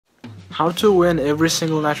how to win every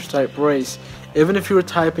single Nitro Type race, even if you're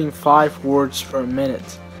typing 5 words per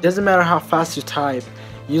minute. It doesn't matter how fast you type,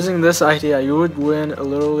 using this idea you would win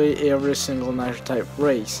literally every single Nitro Type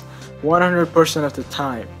race, 100% of the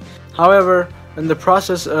time. However, in the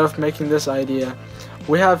process of making this idea,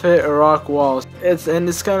 we have hit a rock wall. It's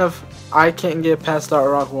kind of, I can't get past that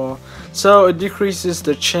rock wall, so it decreases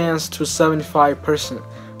the chance to 75%.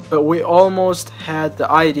 But we almost had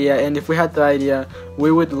the idea, and if we had the idea,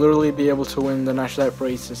 we would literally be able to win the Nitro Type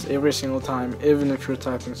races every single time, even if you're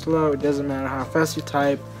typing slow. It doesn't matter how fast you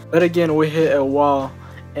type. But again, we hit a wall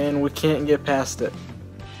and we can't get past it.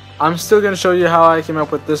 I'm still going to show you how I came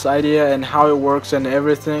up with this idea and how it works and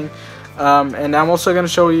everything. And I'm also going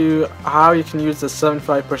to show you how you can use the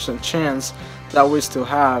 75% chance that we still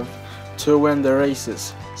have to win the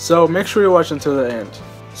races. So make sure you watch until the end.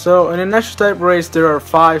 So in a Nitro Type race there are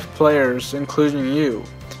 5 players including you.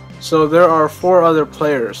 So there are 4 other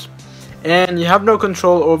players. And you have no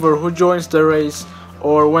control over who joins the race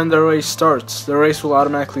or when the race starts. The race will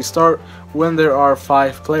automatically start when there are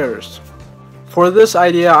 5 players. For this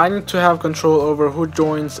idea I need to have control over who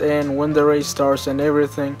joins and when the race starts and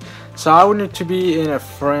everything. So I would need to be in a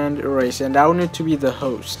friend race and I would need to be the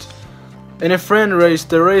host. In a friend race,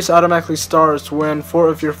 the race automatically starts when 4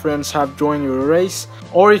 of your friends have joined your race,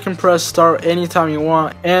 or you can press start anytime you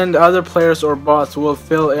want and other players or bots will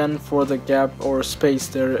fill in for the gap or space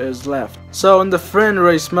there is left. So in the friend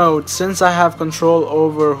race mode, since I have control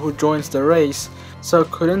over who joins the race, so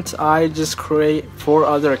couldn't I just create 4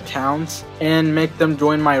 other accounts and make them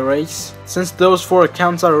join my race? Since those 4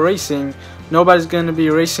 accounts are racing, nobody's going to be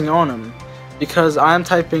racing on them because I'm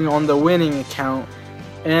typing on the winning account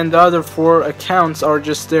and the other 4 accounts are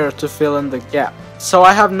just there to fill in the gap. So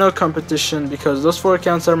I have no competition because those 4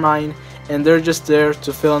 accounts are mine and they're just there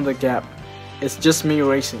to fill in the gap. It's just me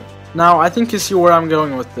racing. Now I think you see where I'm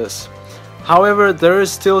going with this. However, there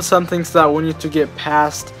is still some things that we need to get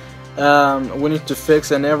past, we need to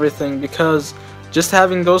fix and everything, because just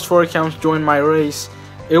having those 4 accounts join my race,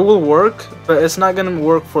 it will work, but it's not gonna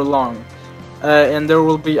work for long. And there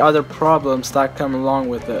will be other problems that come along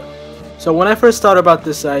with it. So when I first thought about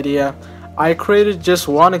this idea, I created just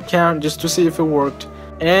 1 account just to see if it worked,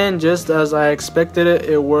 and just as I expected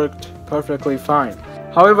it worked perfectly fine.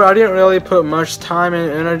 However, I didn't really put much time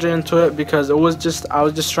and energy into it because I was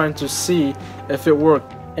just trying to see if it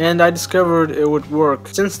worked, and I discovered it would work.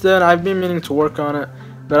 Since then I've been meaning to work on it,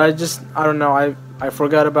 but I don't know, I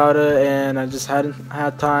forgot about it and I just hadn't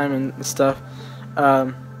had time and stuff.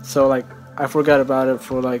 So like I forgot about it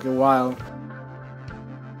for like a while.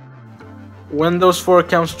 When those 4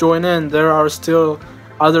 accounts join in, there are still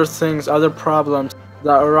other things, other problems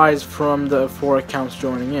that arise from the 4 accounts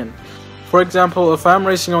joining in. For example, if I'm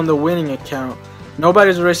racing on the winning account,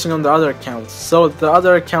 nobody's racing on the other accounts, so the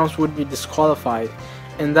other accounts would be disqualified,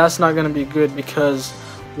 and that's not going to be good because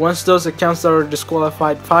once those accounts are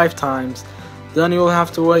disqualified 5 times, then you'll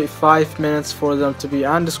have to wait 5 minutes for them to be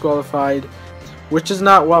undisqualified, which is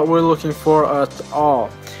not what we're looking for at all.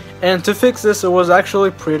 And to fix this, it was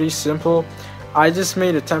actually pretty simple. I just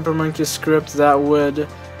made a tampermonkey script that would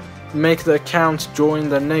make the accounts join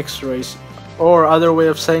the next race, or other way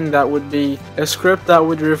of saying that would be a script that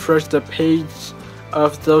would refresh the page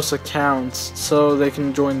of those accounts so they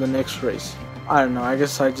can join the next race. I don't know, I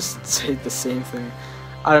guess I just said the same thing.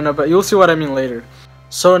 I don't know, but you'll see what I mean later.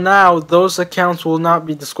 So now those accounts will not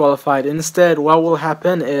be disqualified. Instead, what will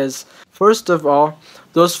happen is, first of all,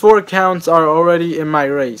 those 4 accounts are already in my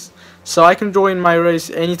race, so I can join my race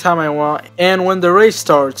anytime I want, and when the race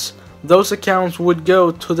starts, those accounts would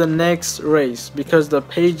go to the next race because the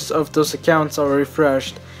pages of those accounts are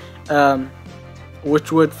refreshed,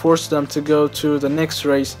 which would force them to go to the next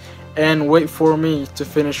race and wait for me to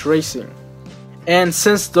finish racing. And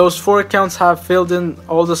since those 4 accounts have filled in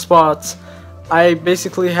all the spots, I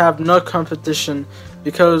basically have no competition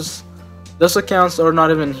because those accounts are not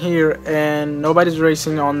even here and nobody's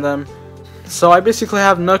racing on them. So I basically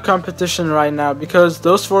have no competition right now because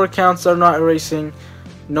those 4 accounts are not racing.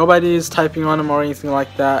 Nobody is typing on them or anything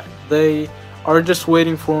like that. They are just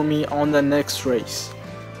waiting for me on the next race.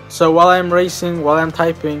 So while I'm racing, while I'm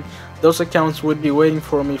typing, those accounts would be waiting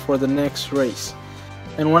for me for the next race.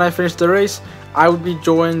 And when I finish the race, I would be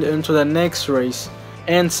joined into the next race.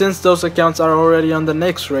 And since those accounts are already on the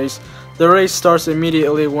next race, the race starts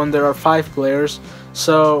immediately when there are 5 players.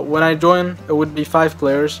 So when I join, it would be 5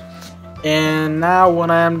 players. And now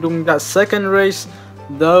when I am doing that second race,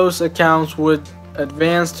 those accounts would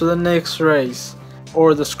advance to the next race,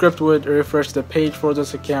 or the script would refresh the page for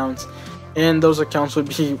those accounts, and those accounts would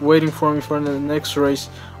be waiting for me for the next race,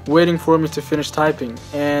 waiting for me to finish typing.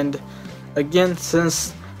 And again,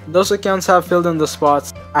 since Those accounts have filled in the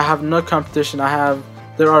spots. I have no competition.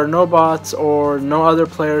 There are no bots or no other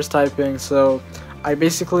players typing, so I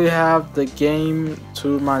basically have the game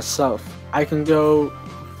to myself. I can go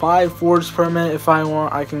 5 words per minute if I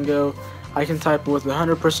want. I can type with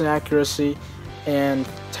 100% accuracy and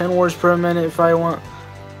 10 words per minute if I want.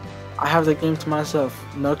 I have the game to myself,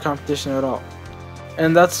 no competition at all.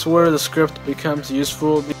 And that's where the script becomes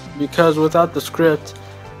useful, because without the script,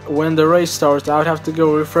 when the race starts, I would have to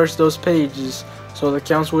go refresh those pages so the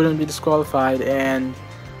accounts wouldn't be disqualified, and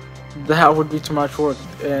that would be too much work,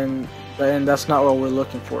 and that's not what we're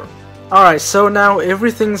looking for. Alright, so now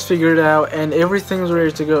everything's figured out and everything's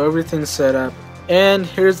ready to go, everything's set up, and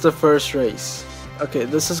here's the first race. Okay,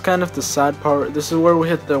 this is kind of the sad part. This is where we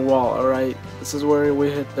hit the wall, alright? This is where we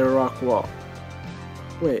hit the rock wall.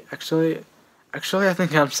 Wait, actually I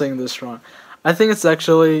think I'm saying this wrong. I think it's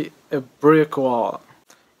actually a brick wall.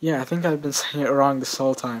 Yeah, I think I've been saying it wrong this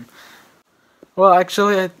whole time. Well,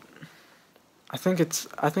 actually, I think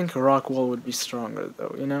a rock wall would be stronger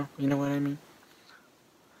though, you know what I mean?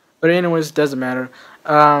 But anyways, it doesn't matter.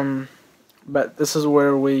 But this is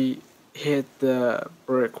where we hit the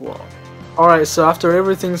brick wall. Alright, so after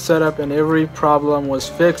everything's set up and every problem was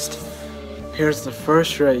fixed, here's the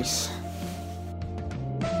first race.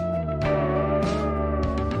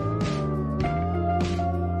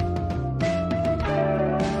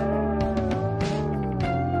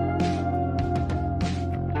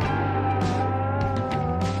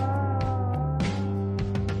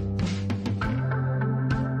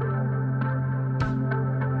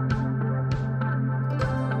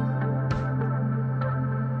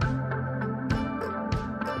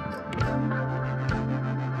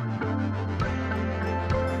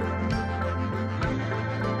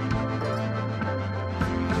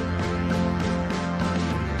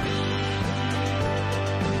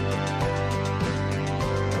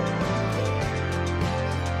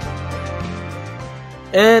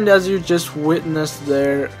 And as you just witnessed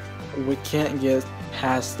there, we can't get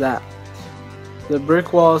past that. The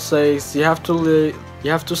brick wall says you have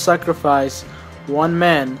to sacrifice one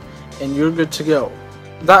man and you're good to go.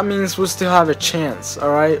 That means we still have a chance,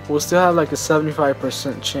 alright? We'll still have like a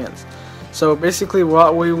 75% chance. So basically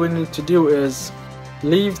what we would need to do is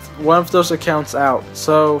leave one of those accounts out.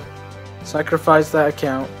 So sacrifice that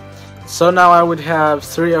account. So now I would have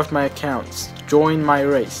 3 of my accounts join my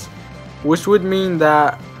race, which would mean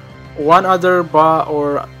that one other bot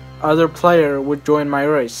or other player would join my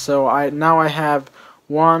race. So now I have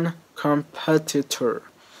one competitor.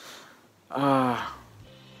 How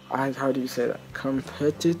do you say that?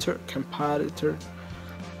 Competitor?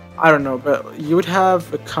 I don't know, but you would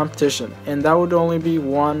have a competition, and that would only be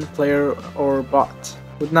one player or bot.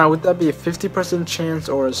 Now, would that be a 50% chance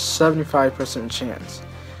or a 75% chance?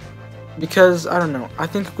 Because, I don't know, I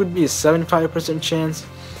think it would be a 75% chance,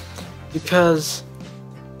 because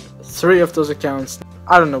 3 of those accounts,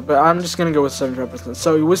 I don't know, but I'm just gonna go with 75%.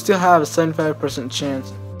 So you would still have a 75%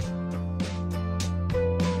 chance.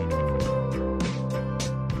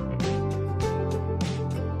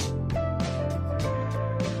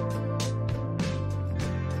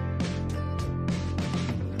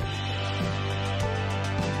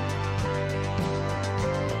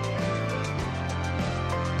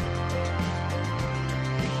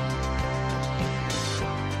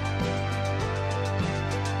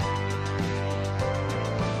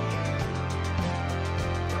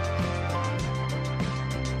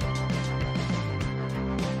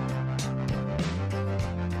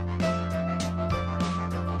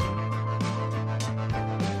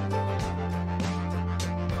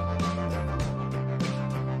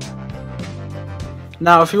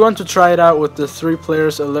 Now if you want to try it out with the 3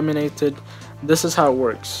 players eliminated, this is how it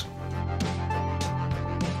works.